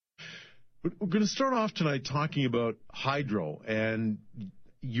We're going to start off tonight talking about hydro and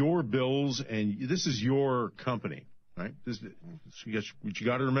your bills, and this is your company, right? What you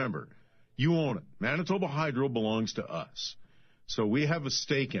got to remember, you own it. Manitoba Hydro belongs to us, so we have a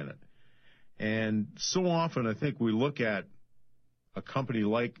stake in it. And so often, I think we look at a company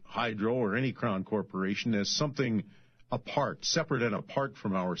like Hydro or any Crown Corporation as something apart, separate and apart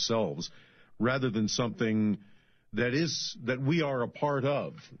from ourselves, rather than something that we are a part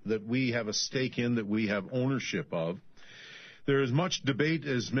of, that we have a stake in, that we have ownership of. There is much debate,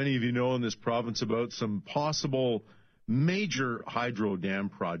 as many of you know, in this province about some possible major hydro dam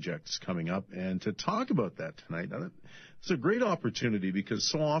projects coming up. And to talk about that tonight, it's a great opportunity because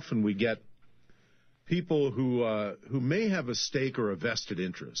so often we get people who may have a stake or a vested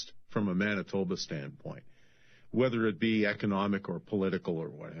interest from a Manitoba standpoint, whether it be economic or political or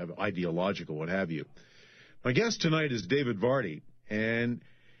ideological, what have you. My guest tonight is David Vardy, and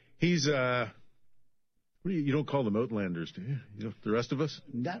he's you don't call them Outlanders, do you? You know, the rest of us?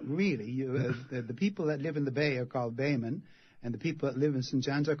 Not really. The people that live in the Bay are called Baymen, and the people that live in St.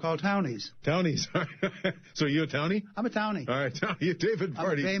 John's are called Townies. Townies. So you a Townie? I'm a Townie. All right, Townie. David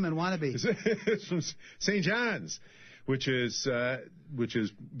Vardy. I'm a Bayman wannabe. From St. John's, which is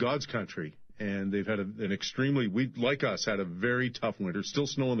God's country. And they've had an extremely, like us, had a very tough winter. Still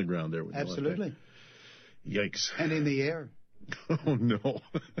snow on the ground there. Absolutely. Yikes. And in the air. Oh, no.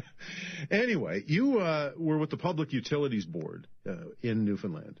 Anyway, you were with the Public Utilities Board in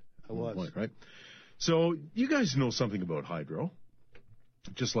Newfoundland. I was. Point, right? So you guys know something about hydro,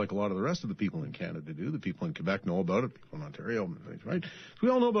 just like a lot of the rest of the people in Canada do. The people in Quebec know about it, people in Ontario, right? So we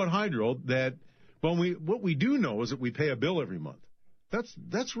all know about hydro. What we do know is that we pay a bill every month.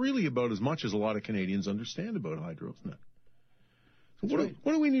 That's really about as much as a lot of Canadians understand about hydro, isn't it? So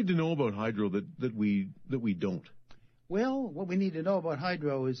what do we need to know about hydro that we don't? Well, what we need to know about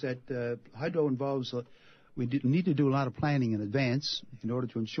hydro is that hydro involves we need to do a lot of planning in advance in order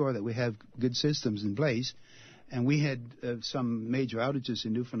to ensure that we have good systems in place. And we had some major outages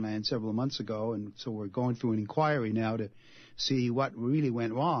in Newfoundland several months ago, and so we're going through an inquiry now to see what really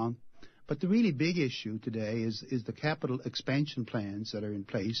went wrong. But the really big issue today is the capital expansion plans that are in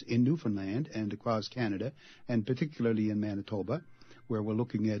place in Newfoundland and across Canada, and particularly in Manitoba, where we're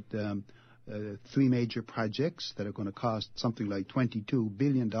looking at three major projects that are going to cost something like $22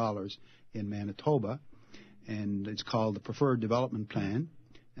 billion in Manitoba. And it's called the Preferred Development Plan,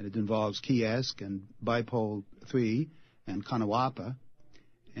 and it involves Kiesk and Bipole 3 and Kanawapa.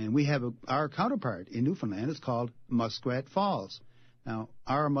 And we have our counterpart in Newfoundland. It's called Muskrat Falls. Now,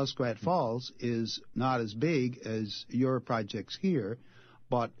 our Muskrat Falls is not as big as your projects here,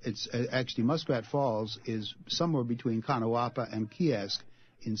 but it's actually Muskrat Falls is somewhere between Kanawapa and Kiesk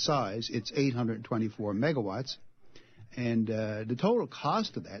in size. It's 824 megawatts, and the total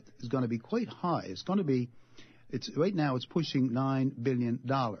cost of that is going to be quite high. Right now it's pushing $9 billion,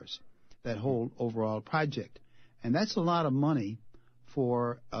 that whole overall project, and that's a lot of money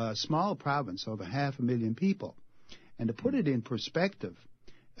for a small province of 500,000 people. And to put it in perspective,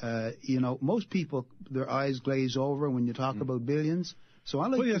 most people, their eyes glaze over when you talk about billions. So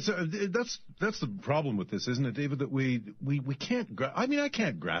that's the problem with this, isn't it, David? That we can't. I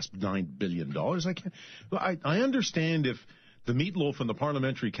can't grasp $9 billion. I can't. I understand if the meatloaf in the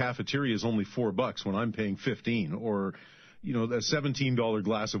parliamentary cafeteria is only $4 when I'm paying $15, or a $17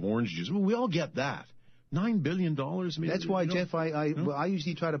 glass of orange juice. Well, we all get that. $9 billion. That's why, Jeff, I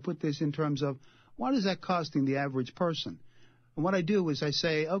usually try to put this in terms of what is that costing the average person. And what I do is I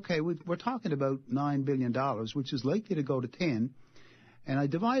say, okay, we're talking about $9 billion, which is likely to go to 10. And I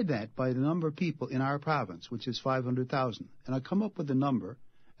divide that by the number of people in our province, which is 500,000. And I come up with a number,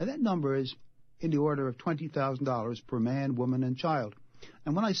 and that number is in the order of $20,000 per man, woman, and child.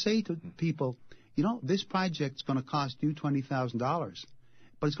 And when I say to people, this project's going to cost you $20,000,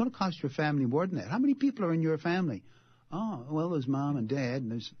 but it's going to cost your family more than that. How many people are in your family? Oh, well, there's mom and dad,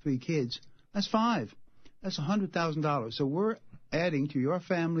 and there's 3 kids. That's 5. That's $100,000. So we're adding to your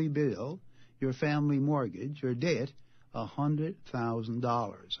family bill, your family mortgage, your debt,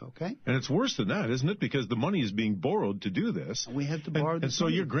 $100,000, okay? And it's worse than that, isn't it? Because the money is being borrowed to do this. And we have to borrow and so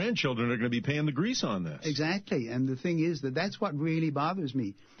your grandchildren are going to be paying the grease on this. Exactly. And the thing is that's what really bothers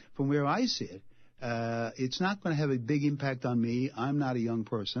me. From where I sit, it's not going to have a big impact on me. I'm not a young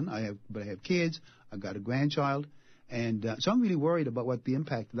person. But I have kids. I've got a grandchild. And so I'm really worried about what the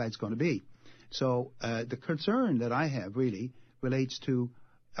impact of that's going to be. So the concern that I have really relates to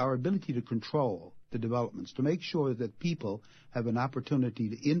our ability to control the developments, to make sure that people have an opportunity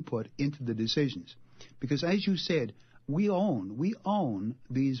to input into the decisions. Because as you said, we own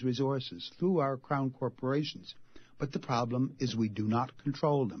these resources through our crown corporations. But the problem is we do not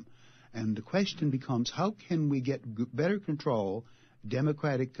control them. And the question becomes, how can we get better control,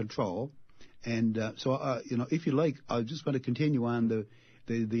 democratic control? And if you like, I'm just going to continue on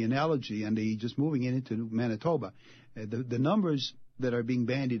the analogy and just moving into Manitoba. The numbers that are being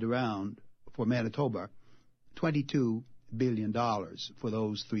bandied around for Manitoba, $22 billion for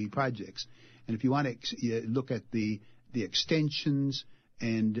those three projects. And if you want to look at the extensions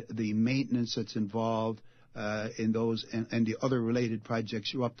and the maintenance that's involved in those and the other related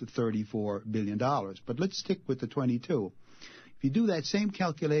projects, you're up to $34 billion. But let's stick with the 22. If you do that same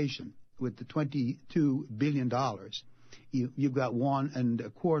calculation with the $22 billion, you've got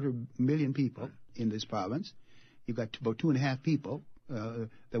 1.25 million people in this province. You've got about 2.5 people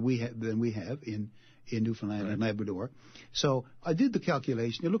than we have in Newfoundland and Labrador. So I did the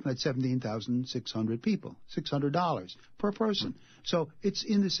calculation. You're looking at 17,600 people, $600 per person. So it's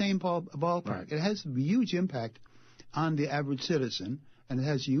in the same ballpark. Right. It has a huge impact on the average citizen, and it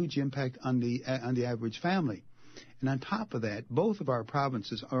has a huge impact on the average family. And on top of that, both of our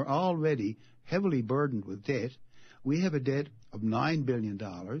provinces are already heavily burdened with debt. We have a debt of $9 billion.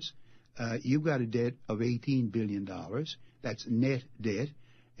 You've got a debt of $18 billion. That's net debt.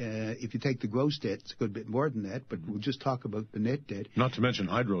 If you take the gross debt, it's a good bit more than that, but we'll just talk about the net debt. Not to mention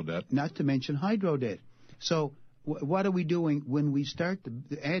hydro debt. Not to mention hydro debt. So what are we doing when we start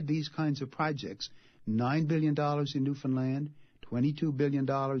to add these kinds of projects? $9 billion in Newfoundland, $22 billion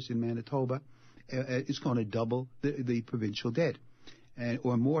in Manitoba. It's going to double the provincial debt,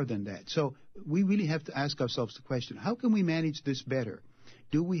 or more than that. So we really have to ask ourselves the question, how can we manage this better?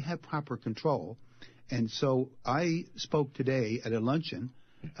 Do we have proper control? And so I spoke today at a luncheon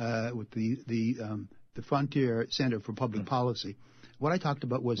with the Frontier Center for Public Policy. What I talked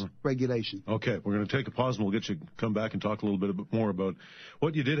about was regulation. Okay, we're going to take a pause and we'll get you to come back and talk a little bit more about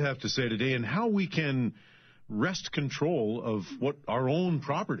what you did have to say today and how we can wrest control of what our own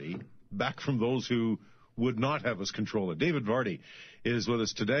property back from those who would not have us control it. David Vardy is with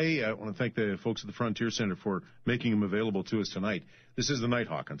us today. I want to thank the folks at the Frontier Center for making him available to us tonight. This is the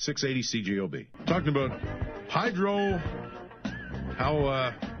Nighthawk on 680 CJOB. Talking about hydro,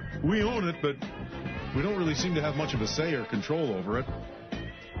 how we own it, but we don't really seem to have much of a say or control over it.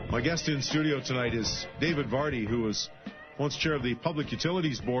 My guest in studio tonight is David Vardy, who was once chair of the Public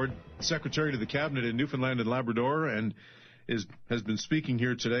Utilities Board, secretary to the Cabinet in Newfoundland and Labrador, and has been speaking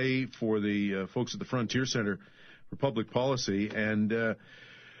here today for the folks at the Frontier Center for Public Policy. And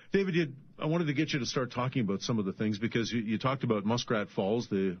David, I wanted to get you to start talking about some of the things, because you talked about Muskrat Falls,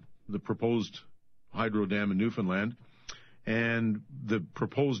 the proposed hydro dam in Newfoundland, and the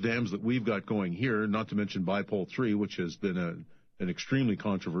proposed dams that we've got going here, not to mention Bipole 3, which has been an extremely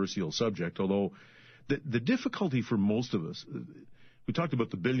controversial subject, although the difficulty for most of us, we talked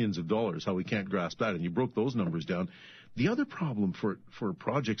about the billions of dollars, how we can't grasp that, and you broke those numbers down. The other problem for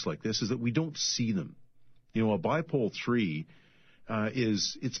projects like this is that we don't see them. You know, a Bipole 3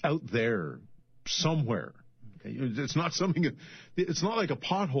 it's out there somewhere. Okay? It's not something. It's not like a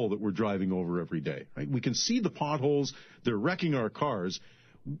pothole that we're driving over every day. Right? We can see the potholes. They're wrecking our cars.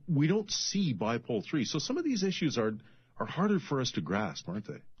 We don't see Bipole 3. So some of these issues are harder for us to grasp, aren't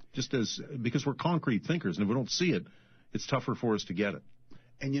they? Because we're concrete thinkers, and if we don't see it, it's tougher for us to get it.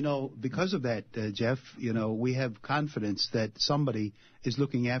 And, because of that, Jeff, we have confidence that somebody is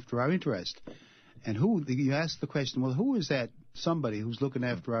looking after our interest. And you ask the question, well, who is that somebody who's looking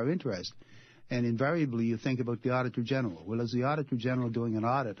after our interest? And invariably, you think about the Auditor General. Well, is the Auditor General doing an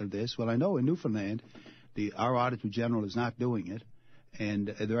audit of this? Well, I know in Newfoundland, our Auditor General is not doing it.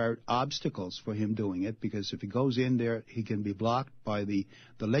 And there are obstacles for him doing it, because if he goes in there, he can be blocked by the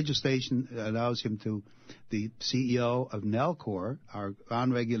legislation that allows him to, the CEO of Nalcor, our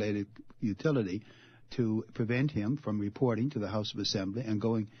unregulated utility, to prevent him from reporting to the House of Assembly and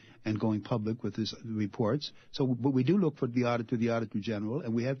going public with his reports. But we do look for the Auditor General,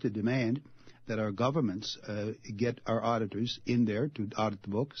 and we have to demand that our governments get our auditors in there to audit the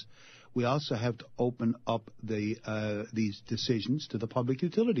books. We also have to open up these decisions to the public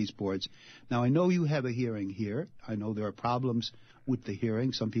utilities boards. Now, I know you have a hearing here. I know there are problems with the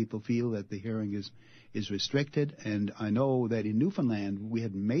hearing. Some people feel that the hearing is restricted. And I know that in Newfoundland we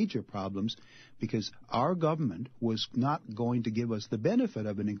had major problems because our government was not going to give us the benefit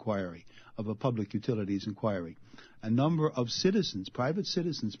of an inquiry, of a public utilities inquiry. A number of citizens, private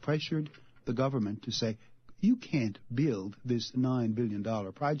citizens, pressured the government to say, you can't build this $9 billion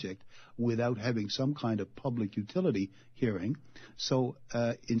project without having some kind of public utility hearing. So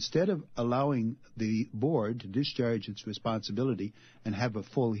instead of allowing the board to discharge its responsibility and have a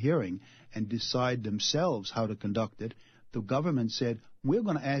full hearing and decide themselves how to conduct it, the government said, we're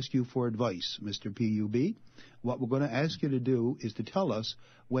going to ask you for advice, Mr. PUB. What we're going to ask you to do is to tell us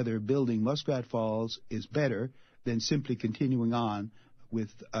whether building Muskrat Falls is better than simply continuing on with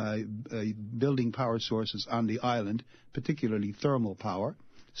building power sources on the island, particularly thermal power.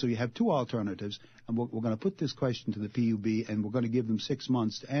 So you have two alternatives, and we're going to put this question to the PUB, and we're going to give them 6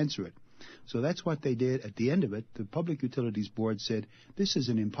 months to answer it. So that's what they did. At the end of it, the Public Utilities Board said, this is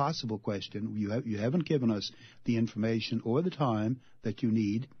an impossible question. You haven't given us the information or the time that you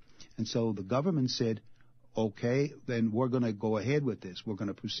need. And so the government said, okay, then we're going to go ahead with this. We're going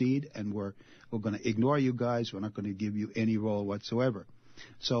to proceed, and we're going to ignore you guys. We're not going to give you any role whatsoever.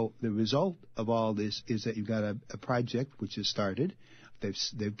 So the result of all this is that you've got a project which has started.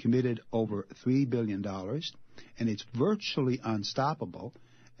 They've committed over $3 billion, and it's virtually unstoppable.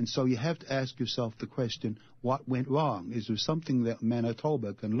 And so you have to ask yourself the question, what went wrong? Is there something that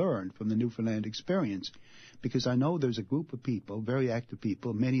Manitoba can learn from the Newfoundland experience? Because I know there's a group of people, very active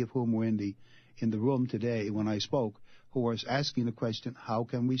people, many of whom were in the room today when I spoke, who are asking the question, how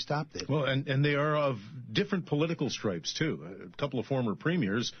can we stop this? Well, and they are of different political stripes, too. A couple of former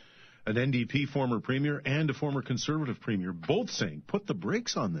premiers, an NDP former premier and a former Conservative premier, both saying, put the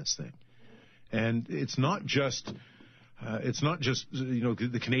brakes on this thing. And it's not just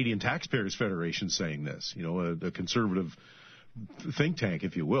the Canadian Taxpayers Federation saying this, the Conservative think tank,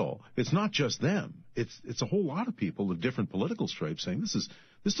 if you will. It's not just them. It's a whole lot of people of different political stripes saying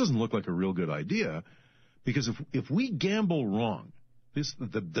this doesn't look like a real good idea, because if we gamble wrong,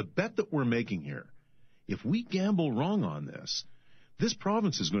 the bet that we're making here, if we gamble wrong on this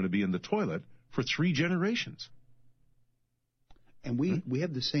province is going to be in the toilet for 3 generations. And we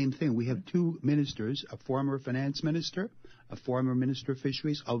have the same thing. We have 2 ministers, a former finance minister, a former minister of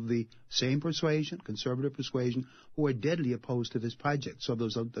fisheries of the same persuasion, conservative persuasion, who are deadly opposed to this project. So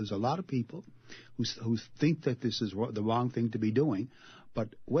there's a lot of people who think that this is the wrong thing to be doing. But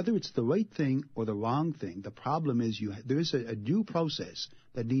whether it's the right thing or the wrong thing, the problem is there is a due process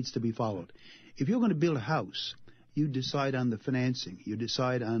that needs to be followed. If you're going to build a house, you decide on the financing, you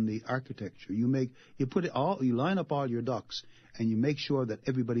decide on the architecture, you line up all your ducks, and you make sure that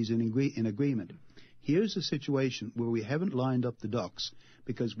everybody's in agreement. Here's a situation where we haven't lined up the ducks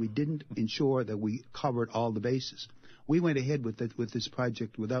because we didn't ensure that we covered all the bases. We went ahead with this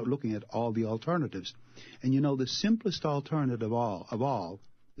project without looking at all the alternatives. And the simplest alternative of all,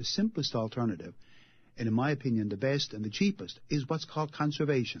 the simplest alternative, and in my opinion the best and the cheapest, is what's called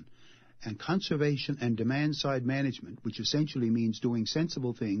conservation. And conservation and demand-side management, which essentially means doing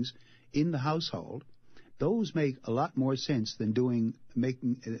sensible things in the household, those make a lot more sense than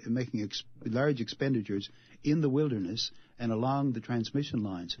making large expenditures in the wilderness and along the transmission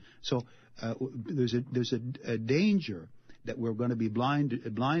lines. So there's a danger that we're going to be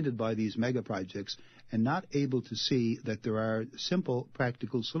blinded by these mega projects and not able to see that there are simple,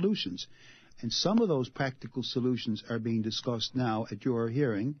 practical solutions. And some of those practical solutions are being discussed now at your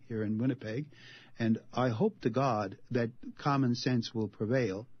hearing here in Winnipeg. And I hope to God that common sense will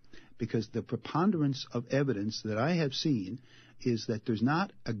prevail, because the preponderance of evidence that I have seen is that there's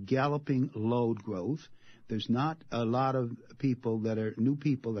not a galloping load growth. There's not a lot of new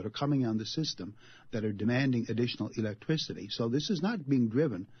people that are coming on the system that are demanding additional electricity. So this is not being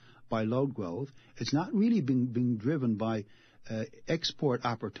driven by load growth. It's not really being driven by export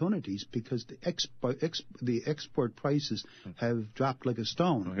opportunities, because the export prices have dropped like a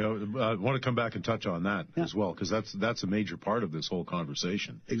stone. Okay, I want to come back and touch on that as well, because that's a major part of this whole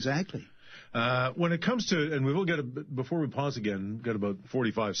conversation. Exactly. When it comes to, and we will get before we pause again, got about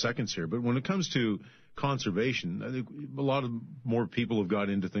 45 seconds here, but when it comes to conservation, I think a lot of more people have got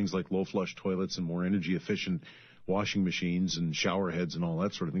into things like low flush toilets and more energy efficient washing machines and shower heads and all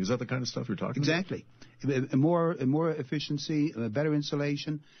that sort of thing. Is that the kind of stuff you're talking about? Exactly. More efficiency, better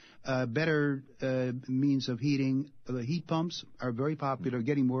insulation, better means of heating. The heat pumps are very popular,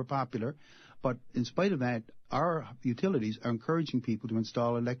 getting more popular. But in spite of that, our utilities are encouraging people to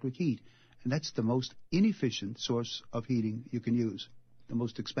install electric heat. And that's the most inefficient source of heating you can use, the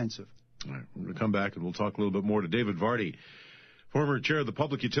most expensive. All right, we're going to come back and we'll talk a little bit more to David Vardy, former chair of the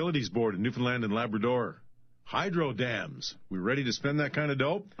Public Utilities Board in Newfoundland and Labrador. Hydro dams. We ready to spend that kind of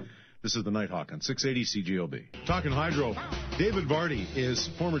dough? This is the Nighthawk on 680 CJOB. Talking hydro, David Vardy is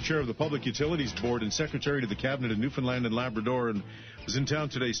former chair of the Public Utilities Board and secretary to the Cabinet of Newfoundland and Labrador, and was in town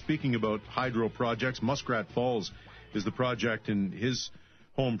today speaking about hydro projects. Muskrat Falls is the project in his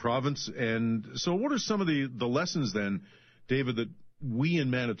home province. And so what are some of the lessons then, David, that we in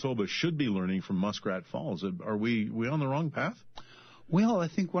Manitoba should be learning from Muskrat Falls? Are we on the wrong path? Well, I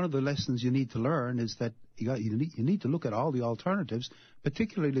think one of the lessons you need to learn is that you need to look at all the alternatives,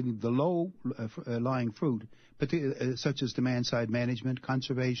 particularly the low-lying fruit, such as demand-side management,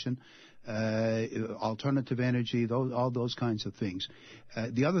 conservation, alternative energy, all those kinds of things.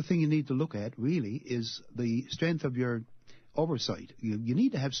 The other thing you need to look at, really, is the strength of your oversight. You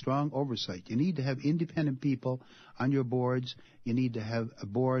need to have strong oversight. You need to have independent people on your boards. You need to have a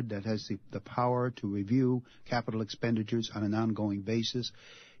board that has the power to review capital expenditures on an ongoing basis.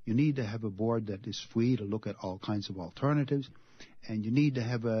 You need to have a board that is free to look at all kinds of alternatives. And you need to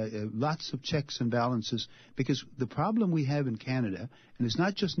have lots of checks and balances, because the problem we have in Canada, and it's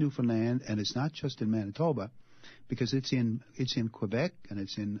not just Newfoundland and it's not just in Manitoba, because it's in Quebec and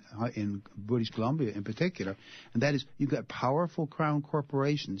it's in British Columbia in particular, and that is you've got powerful crown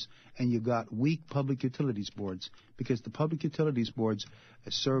corporations and you've got weak public utilities boards, because the public utilities boards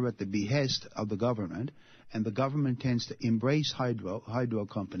serve at the behest of the government, and the government tends to embrace hydro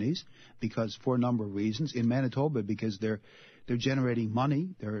companies because for a number of reasons. In Manitoba, because they're generating money.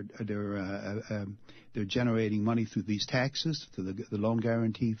 They're generating money through these taxes, through the loan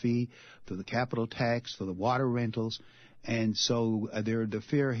guarantee fee, through the capital tax, through the water rentals, and so they're the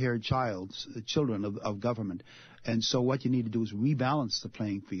fair-haired children of government. And so what you need to do is rebalance the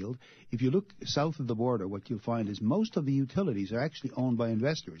playing field. If you look south of the border, what you'll find is most of the utilities are actually owned by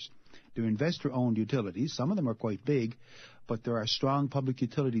investors. They're investor-owned utilities. Some of them are quite big, but there are strong public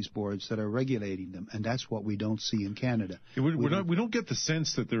utilities boards that are regulating them, and that's what we don't see in Canada. We don't get the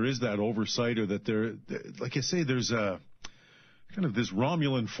sense that there is that oversight, or that like I say, there's a kind of this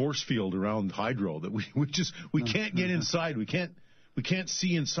Romulan force field around hydro that we can't get inside. We can't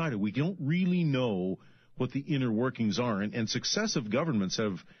see inside it. We don't really know what the inner workings are, and successive governments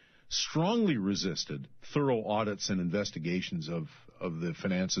have strongly resisted thorough audits and investigations of the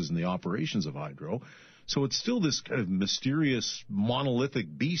finances and the operations of hydro. So it's still this kind of mysterious,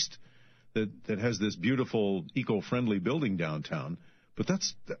 monolithic beast that has this beautiful, eco-friendly building downtown. But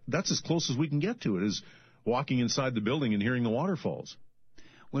that's as close as we can get to it, is walking inside the building and hearing the waterfalls.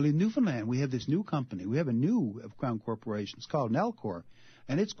 Well, in Newfoundland, we have this new company. We have a new crown corporation. It's called Nalcor,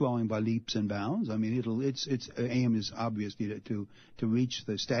 and it's growing by leaps and bounds. I mean, its aim is obviously to reach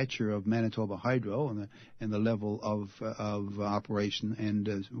the stature of Manitoba Hydro and the level of operation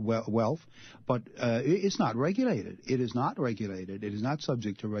and wealth. But it's not regulated. It is not regulated. It is not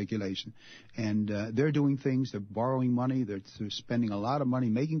subject to regulation. And they're doing things. They're borrowing money. They're spending a lot of money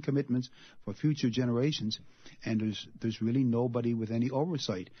making commitments for future generations. And there's really nobody with any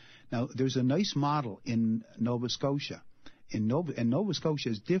oversight. Now, there's a nice model in Nova Scotia. And Nova Scotia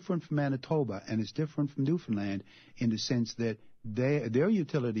is different from Manitoba, and it's different from Newfoundland in the sense that their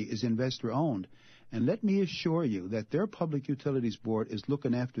utility is investor-owned. And let me assure you that their Public Utilities Board is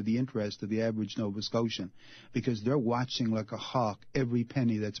looking after the interest of the average Nova Scotian, because they're watching like a hawk every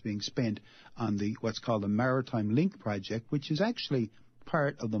penny that's being spent on what's called the Maritime Link project, which is actually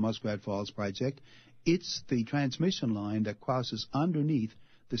part of the Muskrat Falls project. It's the transmission line that crosses underneath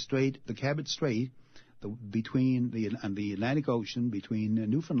the Cabot Strait, between the Atlantic Ocean, between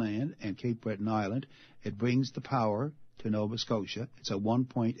Newfoundland and Cape Breton Island. It brings the power to Nova Scotia. It's a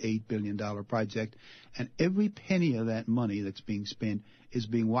 $1.8 billion project, and every penny of that money that's being spent is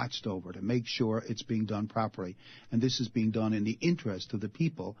being watched over to make sure it's being done properly. And this is being done in the interest of the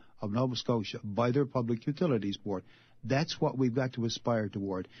people of Nova Scotia by their Public Utilities Board. That's what we've got to aspire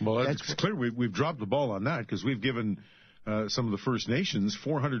toward. Well, that's clear. We've dropped the ball on that, because we've given some of the First Nations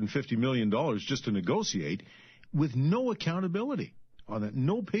 $450 million just to negotiate, with no accountability on that,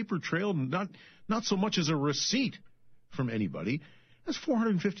 no paper trail, not so much as a receipt from anybody. That's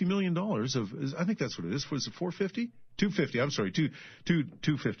 $450 million I think that's what it is. Was it 450? 250. I'm sorry,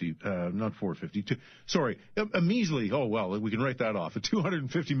 250, not 450. Sorry, a measly. Oh well, we can write that off.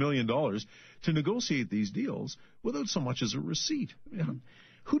 $250 million to negotiate these deals without so much as a receipt. You know,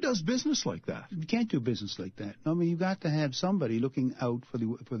 who does business like that? You can't do business like that. I mean, you've got to have somebody looking out for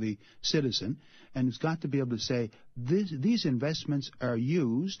the citizen, and it's got to be able to say these investments are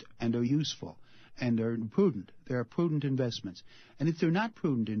used and are useful and are prudent. They are prudent investments. And if they're not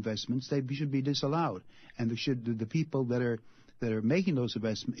prudent investments, they should be disallowed. And the people that are making those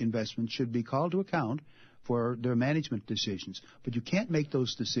investments should be called to account for their management decisions. But you can't make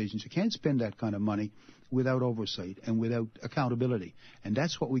those decisions. You can't spend that kind of money without oversight and without accountability. And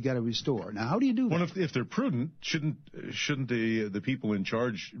that's what we got to restore. Now, how do you do that? Well, if they're prudent, shouldn't the people in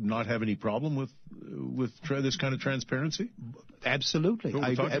charge not have any problem with this kind of transparency? Absolutely. What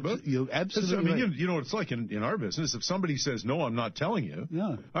we're talking about? You're absolutely right. You know what it's like in our business. If somebody says, no, I'm not telling you,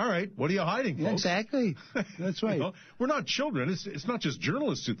 yeah. All right, what are you hiding, folks? Exactly. That's right. We're not children. It's not just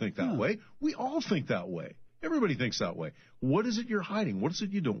journalists who think that way. We all think that way. Everybody thinks that way. What is it you're hiding? What is it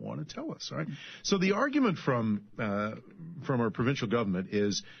you don't want to tell us? Right? So the argument from our provincial government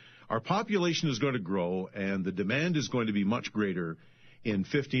is our population is going to grow and the demand is going to be much greater in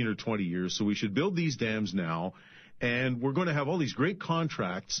 15 or 20 years. So we should build these dams now, and we're going to have all these great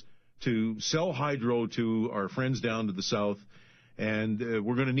contracts to sell hydro to our friends down to the south. And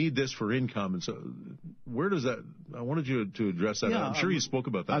we're going to need this for income. And so where does that – I wanted you to address that. Yeah, I'm sure you spoke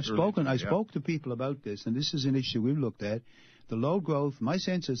about that. I spoke to people about this, and this is an issue we've looked at. The load growth, my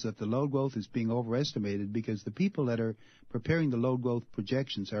sense is that the load growth is being overestimated because the people that are preparing the load growth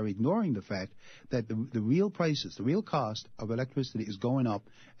projections are ignoring the fact that the real prices, the real cost of electricity is going up,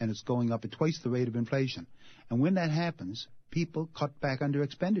 and it's going up at twice the rate of inflation. And when that happens, people cut back on their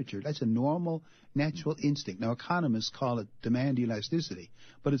expenditure. That's a normal, natural instinct. Now, economists call it demand elasticity,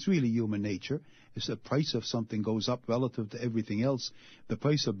 but it's really human nature. If the price of something goes up relative to everything else, the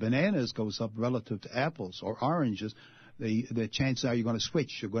price of bananas goes up relative to apples or oranges, the chances are you're going to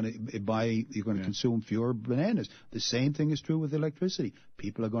switch. You're going to consume fewer bananas. The same thing is true with electricity.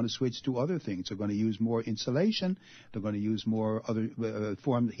 People are going to switch to other things. They're going to use more insulation. They're going to use more other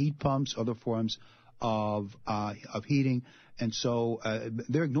forms, heat pumps, other forms of heating, and so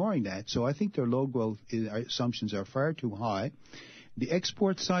they're ignoring that. So I think their load growth assumptions are far too high. The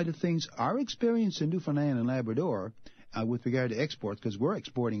export side of things, our experience in Newfoundland and Labrador with regard to exports, because we're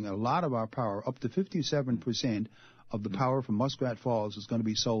exporting a lot of our power, up to 57% of the power from Muskrat Falls is going to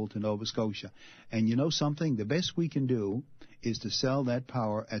be sold to Nova Scotia. And you know something? The best we can do is to sell that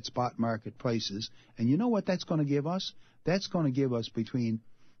power at spot market prices. And you know what that's going to give us? That's going to give us between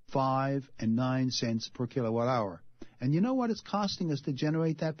 5 and 9 cents per kilowatt hour. And you know what it's costing us to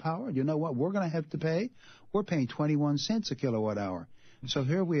generate that power? You know what we're going to have to pay? We're paying 21 cents a kilowatt hour. So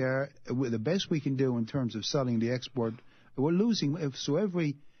here we are, with the best we can do in terms of selling the export. We're losing. So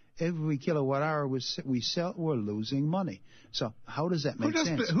every kilowatt hour we sell, we're losing money. So how does that make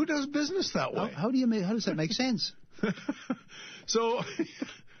sense? Who does business that way? How does that make sense? So,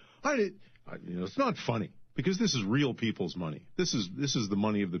 it's not funny. Because this is real people's money. This is the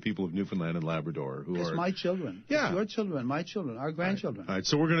money of the people of Newfoundland and Labrador who are my children. Yeah. It's your children, my children, our grandchildren. All right.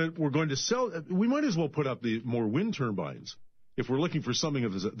 So we're going to sell. We might as well put up the more wind turbines. If we're looking for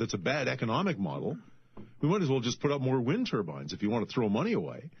something that's a bad economic model, we might as well just put up more wind turbines if you want to throw money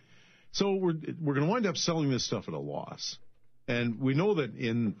away. So we're going to wind up selling this stuff at a loss. And we know that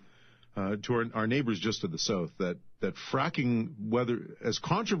to our neighbors just to the south that fracking, whether as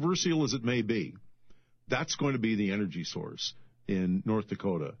controversial as it may be, that's going to be the energy source in North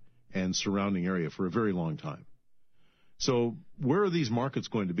Dakota and surrounding area for a very long time. So where are these markets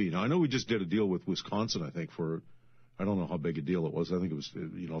going to be? Now, I know we just did a deal with Wisconsin, I think, for, I don't know how big a deal it was. I think it was,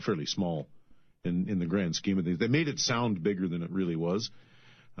 fairly small in the grand scheme of things. They made it sound bigger than it really was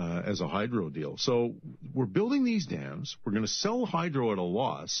as a hydro deal. So we're building these dams. We're going to sell hydro at a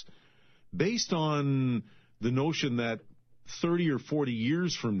loss based on the notion that 30 or 40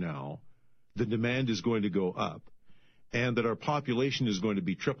 years from now, the demand is going to go up, and that our population is going to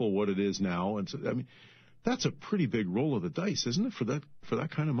be triple what it is now. And so, that's a pretty big roll of the dice, isn't it, for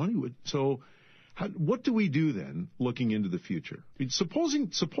that kind of money? So, what do we do then, looking into the future?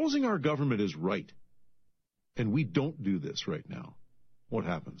 Supposing our government is right, and we don't do this right now, what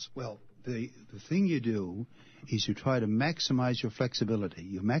happens? Well, the thing you do is you try to maximize your flexibility.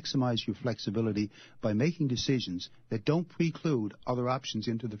 You maximize your flexibility by making decisions that don't preclude other options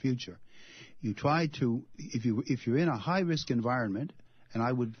into the future. You try to, if you're in a high-risk environment, and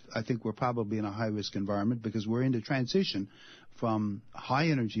I think we're probably in a high-risk environment because we're in the transition from high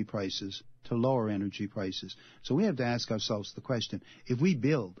energy prices to lower energy prices. So we have to ask ourselves the question, if we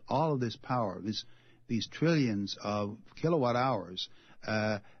build all of this power, these trillions of kilowatt hours,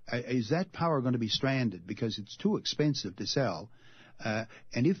 is that power going to be stranded because it's too expensive to sell?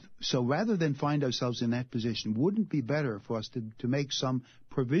 And rather than find ourselves in that position, wouldn't it be better for us to make some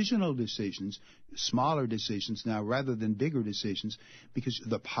provisional decisions, smaller decisions now rather than bigger decisions, because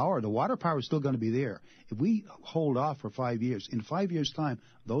the water power is still going to be there. If we hold off for 5 years, in 5 years' time,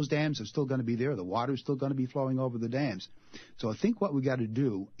 those dams are still going to be there. The water is still going to be flowing over the dams. So I think what we got to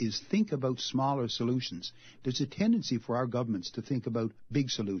do is think about smaller solutions. There's a tendency for our governments to think about big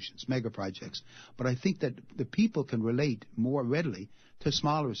solutions, mega projects. But I think that the people can relate more readily to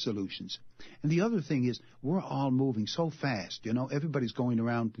smaller solutions. And the other thing is, we're all moving so fast. Everybody's going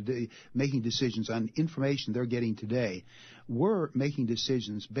around today making decisions on information they're getting today. were making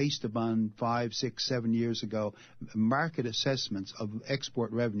decisions based upon 5, 6, 7 years ago, market assessments of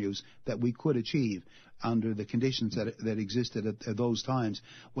export revenues that we could achieve under the conditions that existed at those times.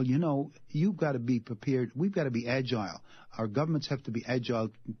 Well, you've got to be prepared. We've got to be agile. Our governments have to be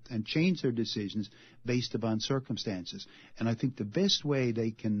agile and change their decisions based upon circumstances. And I think the best way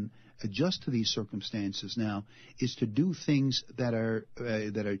they can adjust to these circumstances now is to do things that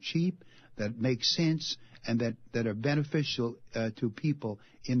are cheap, that make sense, and that are beneficial to people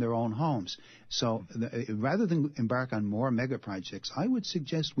in their own homes. So rather than embark on more mega projects, I would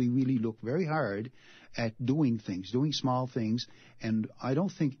suggest we really look very hard at doing small things. And I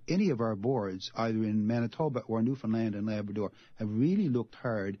don't think any of our boards, either in Manitoba or Newfoundland and Labrador, have really looked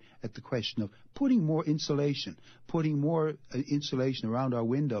hard at the question of putting more insulation around our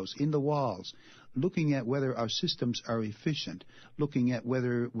windows, in the walls, looking at whether our systems are efficient, looking at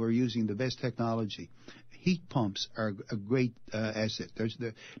whether we're using the best technology. Heat pumps are a great asset.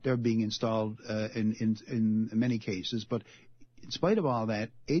 They're being installed in many cases, but in spite of all that,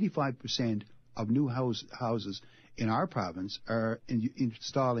 85% of new houses in our province are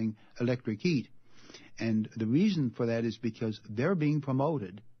installing electric heat. And the reason for that is because they're being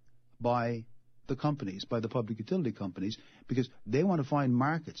promoted by the companies, by the public utility companies, because they want to find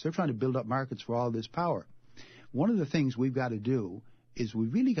markets. They're trying to build up markets for all this power. One of the things we've got to do is we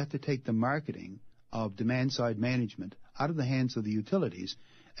really got to take the marketing of demand-side management out of the hands of the utilities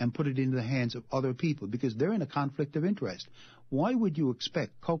and put it into the hands of other people, because they're in a conflict of interest. Why would you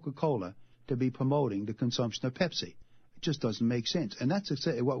expect Coca-Cola to be promoting the consumption of Pepsi? It just doesn't make sense. And that's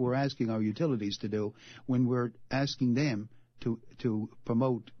exactly what we're asking our utilities to do when we're asking them to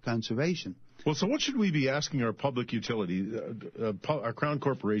promote conservation. Well, so what should we be asking our public utility, our Crown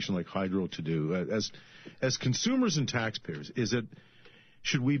Corporation like Hydro, to do as consumers and taxpayers?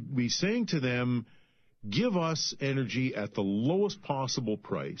 Should we be saying to them, give us energy at the lowest possible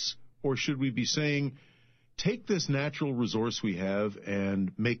price, or should we be saying, take this natural resource we have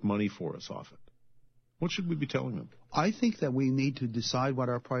and make money for us off it? What should we be telling them? I think that we need to decide what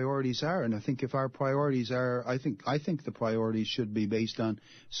our priorities are, and I think if our priorities are, I think the priorities should be based on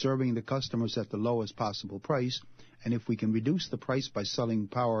serving the customers at the lowest possible price, and if we can reduce the price by selling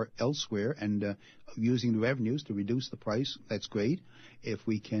power elsewhere and using the revenues to reduce the price, that's great. If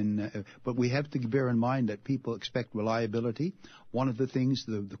we can, but we have to bear in mind that people expect reliability. One of the things,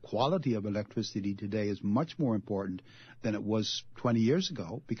 the quality of electricity today is much more important than it was 20 years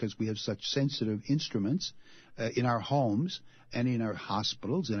ago, because we have such sensitive instruments in our homes and in our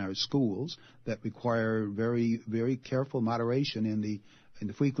hospitals, in our schools, that require very, very careful moderation in the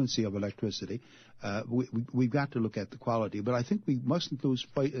frequency of electricity. We've got to look at the quality, but I think we mustn't lose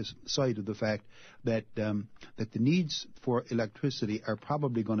sight of the fact that the needs for electricity are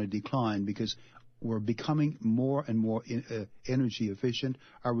probably going to decline, because we're becoming more and more energy efficient.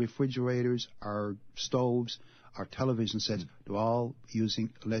 Our refrigerators, our stoves, our television sets, they're all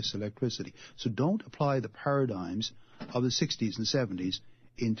using less electricity. So don't apply the paradigms of the 60s and 70s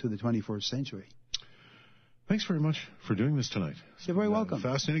into the 21st century. Thanks very much for doing this tonight. You're very welcome.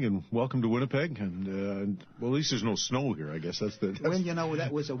 Fascinating, and welcome to Winnipeg. And well, at least there's no snow here, I guess. That's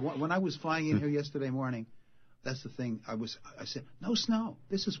when I was flying in here yesterday morning. That's the thing. I said, no snow.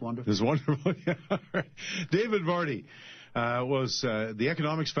 This is wonderful. This is wonderful. Yeah. David Vardy was the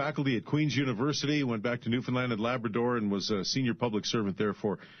economics faculty at Queen's University, went back to Newfoundland and Labrador, and was a senior public servant there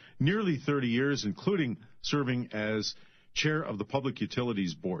for nearly 30 years, including serving as chair of the Public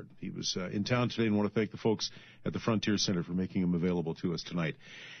Utilities Board. He was in town today, and want to thank the folks at the Frontier Center for making him available to us tonight.